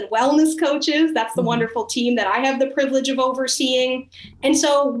certified health and wellness coaches. That's the wonderful team that I have the privilege of overseeing. And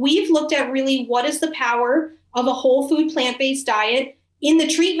so we've looked at really what is the power of a whole food plant-based diet in the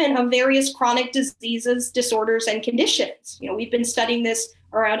treatment of various chronic diseases, disorders, and conditions. We've been studying this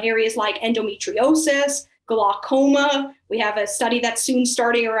around areas like endometriosis, glaucoma. We have a study that's soon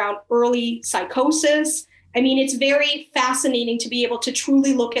starting around early psychosis. It's very fascinating to be able to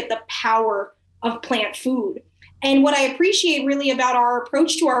truly look at the power of plant food. And what I appreciate really about our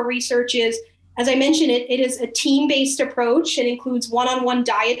approach to our research is, as I mentioned, it is a team-based approach. It includes one-on-one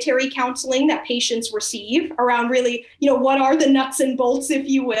dietary counseling that patients receive around really, what are the nuts and bolts, if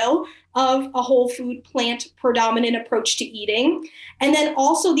you will, of a whole food plant predominant approach to eating. And then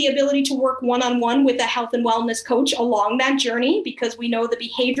also the ability to work one-on-one with a health and wellness coach along that journey, because we know the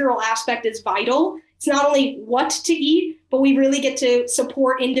behavioral aspect is vital. It's not only what to eat, but we really get to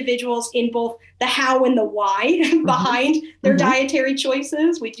support individuals in both the how and the why behind their dietary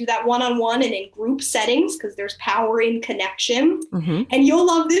choices. We do that one-on-one and in group settings because there's power in connection. And you'll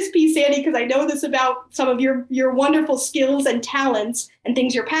love this piece, Sandy, because I know this about some of your wonderful skills and talents and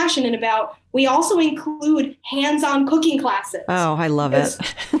things you're passionate about. We also include hands-on cooking classes. Oh, I love it.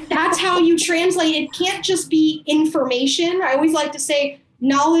 That's how you translate. It can't just be information. I always like to say,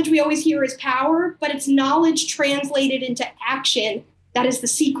 knowledge we always hear is power, but it's knowledge translated into action that is the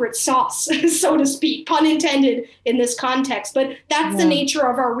secret sauce, so to speak, pun intended in this context. But that's the nature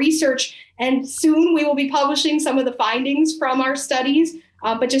of our research. And soon we will be publishing some of the findings from our studies.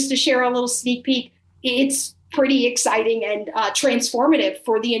 But just to share a little sneak peek, it's pretty exciting and transformative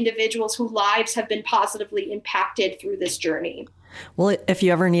for the individuals whose lives have been positively impacted through this journey. Well, if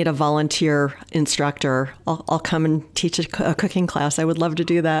you ever need a volunteer instructor, I'll come and teach a cooking class. I would love to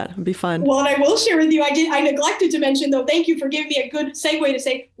do that. It'd be fun. Well, and I will share with you, I neglected to mention, though, thank you for giving me a good segue to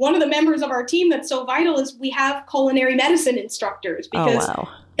say one of the members of our team that's so vital is we have culinary medicine instructors, because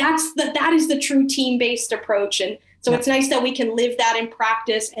that is the true team-based approach. And so it's nice that we can live that in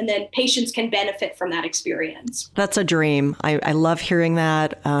practice, and then patients can benefit from that experience. That's a dream. I love hearing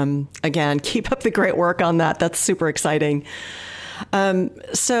that. Again, keep up the great work on that. That's super exciting.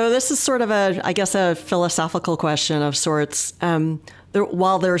 So this is sort of a philosophical question of sorts.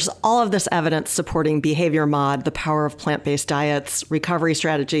 While there's all of this evidence supporting behavior mod, the power of plant-based diets, recovery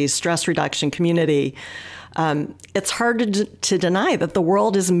strategies, stress reduction, community, it's hard to deny that the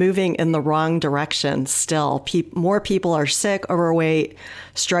world is moving in the wrong direction still. More people are sick, overweight,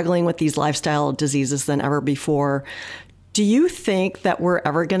 struggling with these lifestyle diseases than ever before. Do you think that we're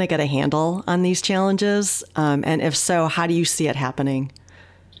ever going to get a handle on these challenges? And if so, how do you see it happening?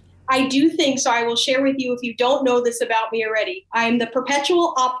 I do think so. I will share with you, if you don't know this about me already, I am the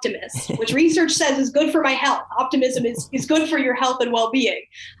perpetual optimist, which research says is good for my health. Optimism is good for your health and well-being.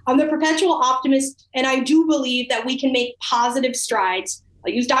 I'm the perpetual optimist, and I do believe that we can make positive strides.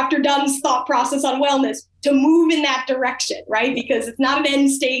 I'll use Dr. Dunn's thought process on wellness to move in that direction, right? Because it's not an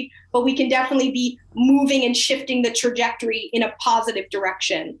end state, but we can definitely be moving and shifting the trajectory in a positive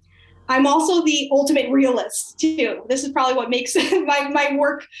direction. I'm also the ultimate realist too. This is probably what makes my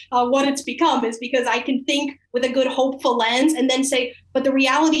work what it's become, is because I can think with a good hopeful lens and then say, but the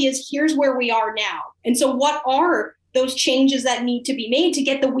reality is here's where we are now. And so what are those changes that need to be made to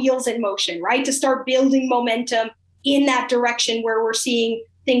get the wheels in motion, right? To start building momentum in that direction where we're seeing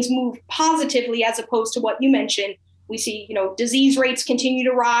things move positively, as opposed to what you mentioned. We see, disease rates continue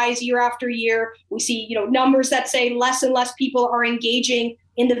to rise year after year. We see, numbers that say less and less people are engaging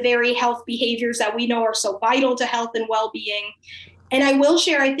in the very health behaviors that we know are so vital to health and well-being. And I will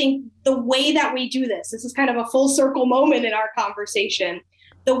share, I think the way that we do this is kind of a full circle moment in our conversation.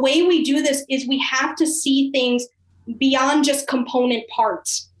 The way we do this is we have to see things beyond just component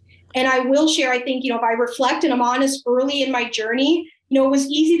parts. And I will share, I think, if I reflect and I'm honest, early in my journey, it was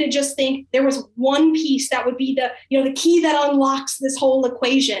easy to just think there was one piece that would be the key that unlocks this whole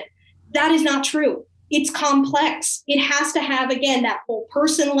equation. That is not true. It's complex. It has to have, again, that whole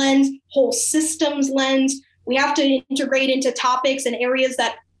person lens, whole systems lens. We have to integrate into topics and areas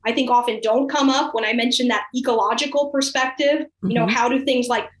that I think often don't come up when I mention that ecological perspective. Mm-hmm. How do things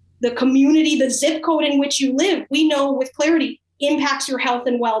like the community, the zip code in which you live, we know with clarity impacts your health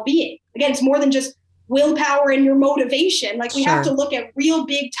and well-being. Again, it's more than just willpower and your motivation. We have to look at real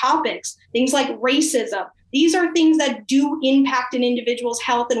big topics, things like racism. These are things that do impact an individual's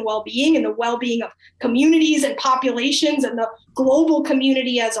health and well-being, and the well-being of communities and populations and the global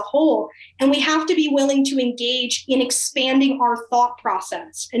community as a whole. And we have to be willing to engage in expanding our thought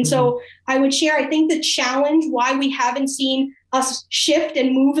process. And so I would share, I think the challenge why we haven't seen us shift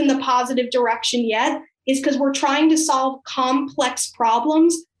and move in the positive direction yet is because we're trying to solve complex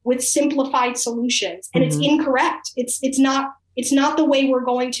problems with simplified solutions. And it's incorrect. It's not the way we're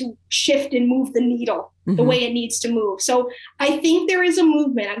going to shift and move the needle the way it needs to move. So I think there is a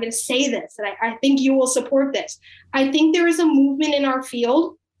movement. I'm going to say this, and I think you will support this. I think there is a movement in our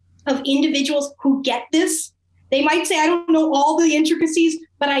field of individuals who get this. They might say, I don't know all the intricacies,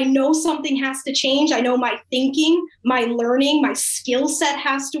 but I know something has to change. I know my thinking, my learning, my skill set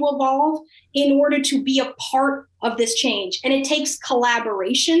has to evolve in order to be a part of this change. And it takes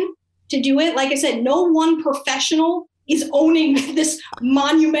collaboration to do it. Like I said, no one professional is owning this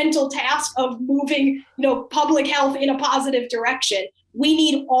monumental task of moving, public health in a positive direction. We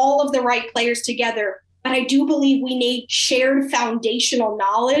need all of the right players together. But I do believe we need shared foundational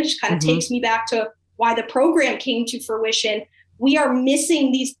knowledge. Kind of takes me back to why the program came to fruition. We are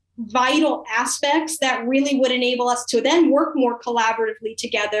missing these vital aspects that really would enable us to then work more collaboratively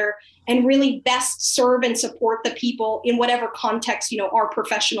together and really best serve and support the people in whatever context, our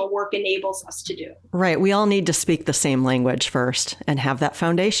professional work enables us to do. Right. We all need to speak the same language first and have that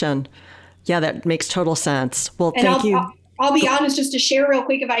foundation. Yeah, that makes total sense. Well, thank you. I'll be honest, just to share real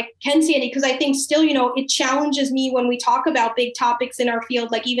quick, if I can, Sandy, because I think still, it challenges me when we talk about big topics in our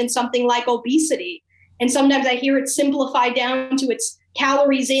field, like even something like obesity. And sometimes I hear it simplified down to its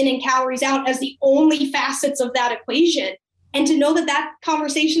calories in and calories out as the only facets of that equation. And to know that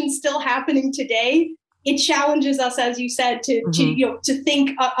conversation is still happening today it challenges us, as you said, to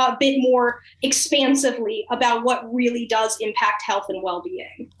think a bit more expansively about what really does impact health and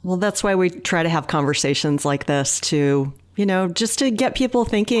well-being. Well, that's why we try to have conversations like this to, just to get people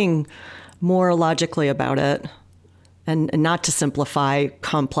thinking more logically about it and not to simplify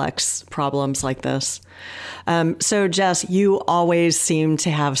complex problems like this. So Jess, you always seem to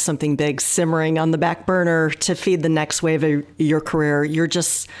have something big simmering on the back burner to feed the next wave of your career. You're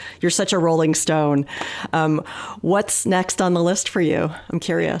such a rolling stone. What's next on the list for you? I'm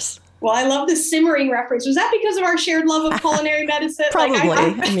curious. Well, I love the simmering reference. Was that because of our shared love of culinary medicine? Probably.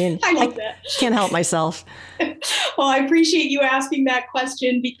 I love that. Can't help myself. Well, I appreciate you asking that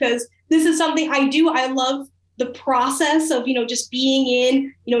question because this is something I do. I love the process of, just being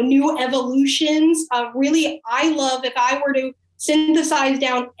in, new evolutions. Really, I love, if I were to synthesize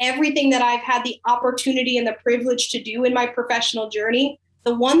down everything that I've had the opportunity and the privilege to do in my professional journey,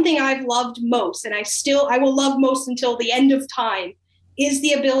 the one thing I've loved most, and I will love most until the end of time, is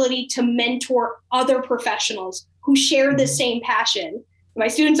the ability to mentor other professionals who share the same passion. My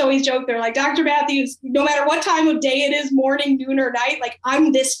students always joke, they're like, Dr. Matthews, no matter what time of day it is, morning, noon, or night, like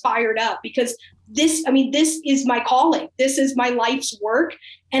I'm this fired up because this is my calling. This is my life's work.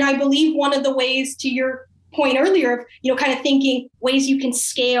 And I believe one of the ways, to your point earlier, of, kind of thinking ways you can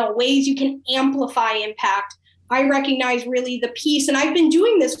scale, ways you can amplify impact. I recognize really the piece, and I've been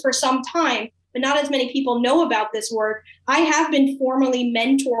doing this for some time, but not as many people know about this work. I have been formally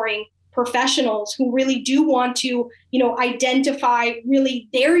mentoring professionals who really do want to, identify really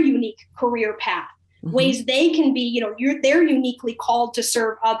their unique career path, ways they can be, they're uniquely called to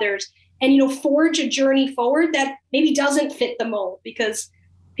serve others and, forge a journey forward that maybe doesn't fit the mold, because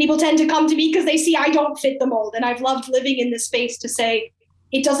people tend to come to me because they see I don't fit the mold. And I've loved living in this space to say,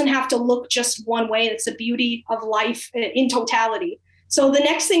 it doesn't have to look just one way. It's the beauty of life in totality. So the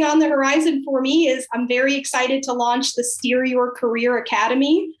next thing on the horizon for me is I'm very excited to launch the Steer Your Career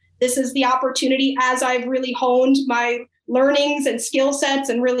Academy. This is the opportunity, as I've really honed my learnings and skill sets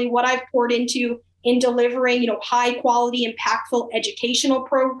and really what I've poured into in delivering, high quality, impactful educational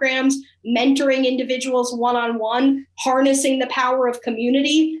programs, mentoring individuals one-on-one, harnessing the power of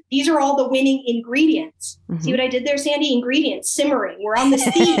community. These are all the winning ingredients. See what I did there, Sandy? Ingredients, simmering. We're on this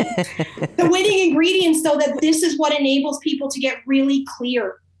theme. The winning ingredients, so that this is what enables people to get really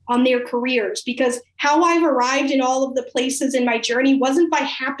clear on their careers, because how I've arrived in all of the places in my journey wasn't by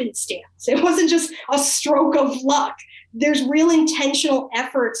happenstance. It wasn't just a stroke of luck. There's real intentional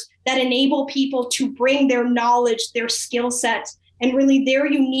efforts that enable people to bring their knowledge, their skill sets, and really their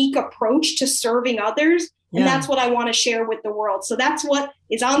unique approach to serving others. And that's what I want to share with the world. So that's what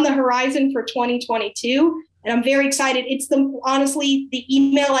is on the horizon for 2022. And I'm very excited. It's honestly the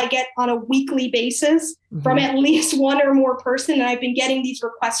email I get on a weekly basis from at least one or more person. And I've been getting these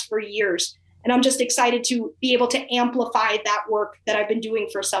requests for years. And I'm just excited to be able to amplify that work that I've been doing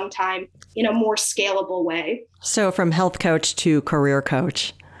for some time in a more scalable way. So from health coach to career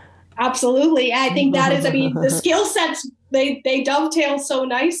coach. Absolutely. I think that is, the skill sets, they dovetail so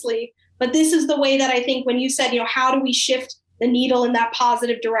nicely. But this is the way that I think when you said, how do we shift the needle in that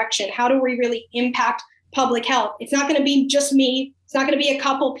positive direction? How do we really impact public health? It's not going to be just me. It's not going to be a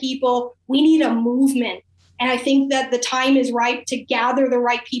couple people. We need a movement. And I think that the time is right to gather the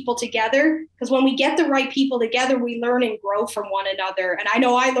right people together, because when we get the right people together, we learn and grow from one another. And I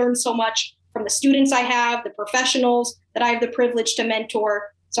know I learned so much from the students I have, the professionals that I have the privilege to mentor.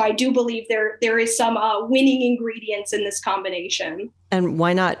 So I do believe there is some winning ingredients in this combination. And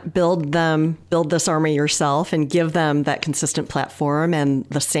why not build this army yourself and give them that consistent platform and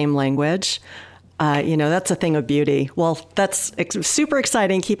the same language? That's a thing of beauty. Well, that's super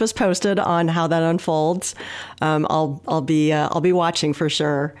exciting. Keep us posted on how that unfolds. I'll be watching for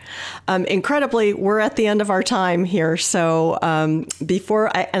sure. Incredibly, we're at the end of our time here. So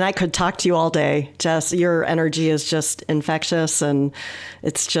I could talk to you all day, Jess. Your energy is just infectious, and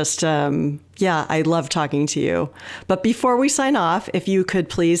it's just I love talking to you. But before we sign off, if you could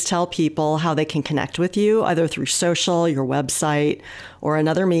please tell people how they can connect with you, either through social, your website, or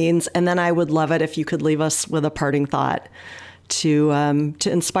another means. And then I would love it if you could leave us with a parting thought to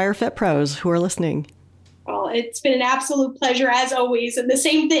inspire Fit Pros who are listening. Well, it's been an absolute pleasure as always. And the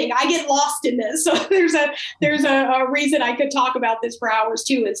same thing, I get lost in this. So there's a reason I could talk about this for hours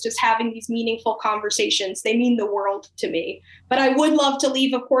too, is just having these meaningful conversations. They mean the world to me. But I would love to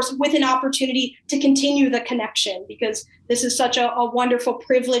leave, of course, with an opportunity to continue the connection, because this is such a wonderful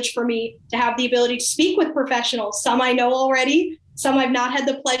privilege for me to have the ability to speak with professionals. Some I know already, Some I've not had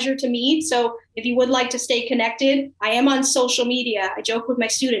the pleasure to meet. So if you would like to stay connected, I am on social media. I joke with my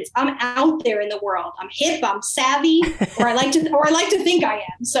students, I'm out there in the world. I'm hip, I'm savvy, or I like to think I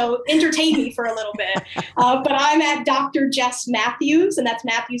am. So entertain me for a little bit. But I'm at Dr. Jess Matthews, and that's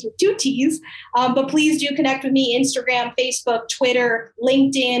Matthews with 2 T's. But please do connect with me, Instagram, Facebook, Twitter,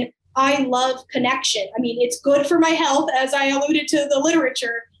 LinkedIn. I love connection. I mean, it's good for my health, as I alluded to the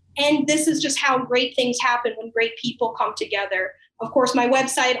literature. And this is just how great things happen when great people come together. Of course, my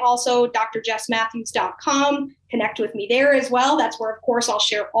website also, drjessmatthews.com. Connect with me there as well. That's where, of course, I'll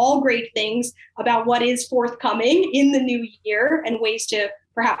share all great things about what is forthcoming in the new year and ways to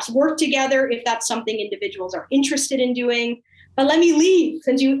perhaps work together if that's something individuals are interested in doing. But let me leave,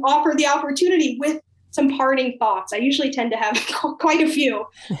 since you offered the opportunity, with some parting thoughts. I usually tend to have quite a few,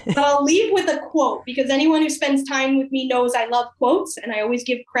 but I'll leave with a quote, because anyone who spends time with me knows I love quotes, and I always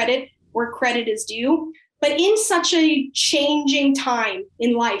give credit where credit is due. But in such a changing time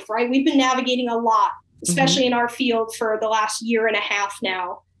in life, right? We've been navigating a lot, especially in our field, for the last year and a half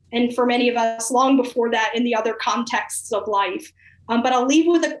now. And for many of us, long before that, in the other contexts of life. But I'll leave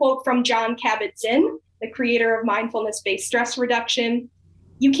with a quote from Jon Kabat-Zinn, the creator of mindfulness-based stress reduction.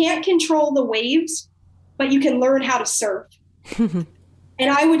 You can't control the waves, but you can learn how to surf. And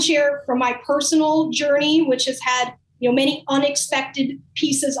I would share from my personal journey, which has had many unexpected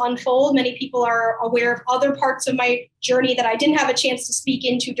pieces unfold. Many people are aware of other parts of my journey that I didn't have a chance to speak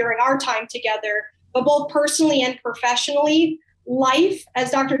into during our time together. But both personally and professionally, life, as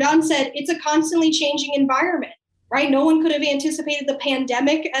Dr. Dunn said, it's a constantly changing environment, right? No one could have anticipated the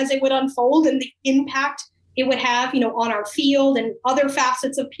pandemic as it would unfold and the impact it would have, on our field and other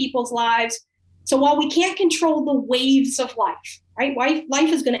facets of people's lives. So while we can't control the waves of life, right?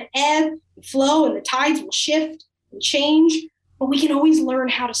 Life is going to ebb and flow, and the tides will shift and change, but we can always learn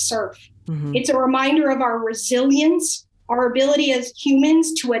how to surf. It's a reminder of our resilience, our ability as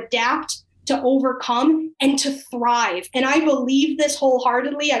humans to adapt, to overcome, and to thrive. And I believe this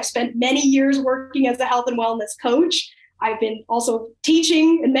wholeheartedly. I've spent many years working as a health and wellness coach. I've been also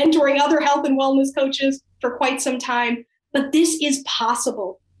teaching and mentoring other health and wellness coaches for quite some time, but this is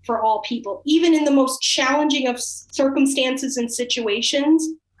possible for all people. Even in the most challenging of circumstances and situations,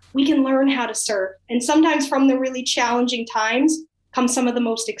 we can learn how to surf. And sometimes from the really challenging times come some of the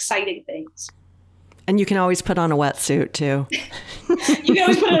most exciting things. And you can always put on a wetsuit too. You can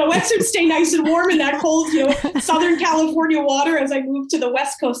always put on a wetsuit, stay nice and warm in that cold, Southern California water. As I moved to the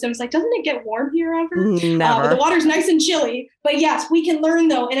West Coast, I was like, doesn't it get warm here ever? Never. But the water's nice and chilly. But yes, we can learn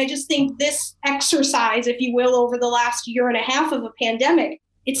though. And I just think this exercise, if you will, over the last year and a half of a pandemic,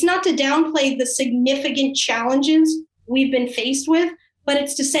 it's not to downplay the significant challenges we've been faced with, but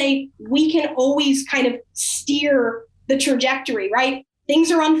it's to say we can always kind of steer the trajectory, right?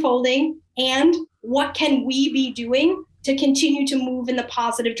 Things are unfolding, and what can we be doing to continue to move in the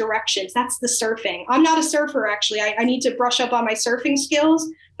positive directions? That's the surfing. I'm not a surfer, actually. I need to brush up on my surfing skills,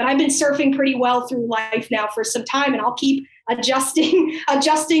 but I've been surfing pretty well through life now for some time, and I'll keep adjusting as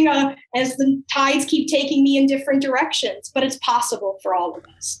the tides keep taking me in different directions. But it's possible for all of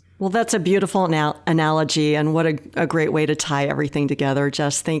us. Well, that's a beautiful analogy, and what a great way to tie everything together.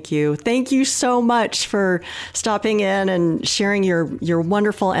 Jess, thank you. Thank you so much for stopping in and sharing your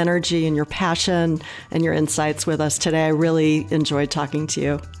wonderful energy and your passion and your insights with us today. I really enjoyed talking to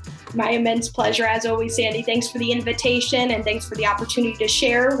you. My immense pleasure, as always, Sandy. Thanks for the invitation, and thanks for the opportunity to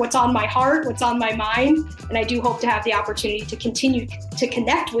share what's on my heart, what's on my mind. And I do hope to have the opportunity to continue to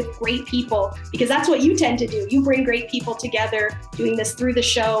connect with great people, because that's what you tend to do. You bring great people together, doing this through the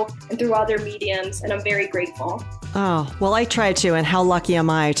show and through other mediums, and I'm very grateful. Oh, well, I try to, and how lucky am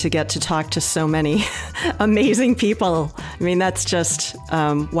I to get to talk to so many amazing people. I mean, that's just,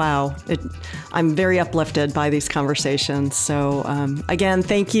 wow. I'm very uplifted by these conversations. So again,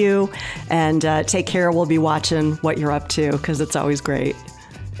 thank you, and take care. We'll be watching what you're up to, because it's always great.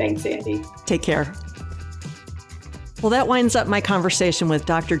 Thanks, Sandy. Take care. Well, that winds up my conversation with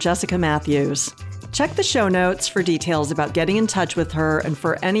Dr. Jessica Matthews. Check the show notes for details about getting in touch with her and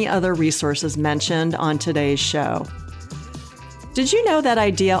for any other resources mentioned on today's show. Did you know that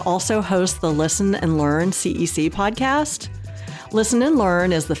IDEA also hosts the Listen and Learn CEC podcast? Listen and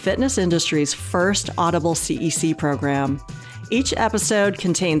Learn is the fitness industry's first audible CEC program. Each episode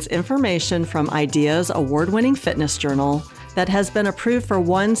contains information from IDEA's award-winning fitness journal that has been approved for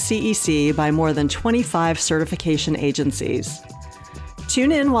one CEC by more than 25 certification agencies.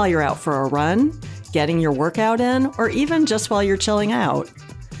 Tune in while you're out for a run, getting your workout in, or even just while you're chilling out.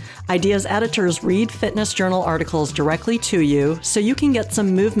 IDEA's editors read fitness journal articles directly to you so you can get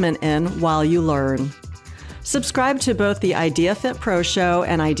some movement in while you learn. Subscribe to both the Idea Fit Pro Show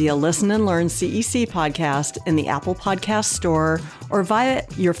and Idea Listen and Learn CEC podcast in the Apple Podcast Store or via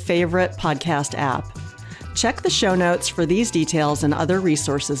your favorite podcast app. Check the show notes for these details and other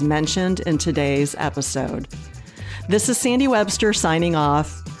resources mentioned in today's episode. This is Sandy Webster signing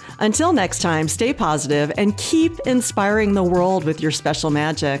off. Until next time, stay positive and keep inspiring the world with your special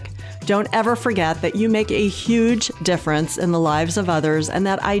magic. Don't ever forget that you make a huge difference in the lives of others and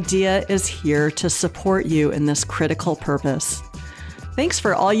that Idea is here to support you in this critical purpose. Thanks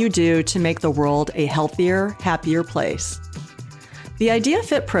for all you do to make the world a healthier, happier place. The Idea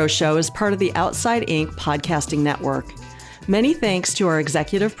Fit Pro Show is part of the Outside Inc. podcasting network. Many thanks to our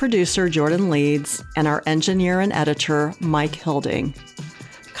executive producer, Jordan Leeds, and our engineer and editor, Mike Hilding.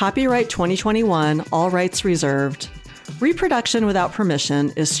 Copyright 2021, all rights reserved. Reproduction without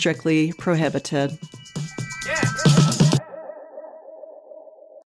permission is strictly prohibited.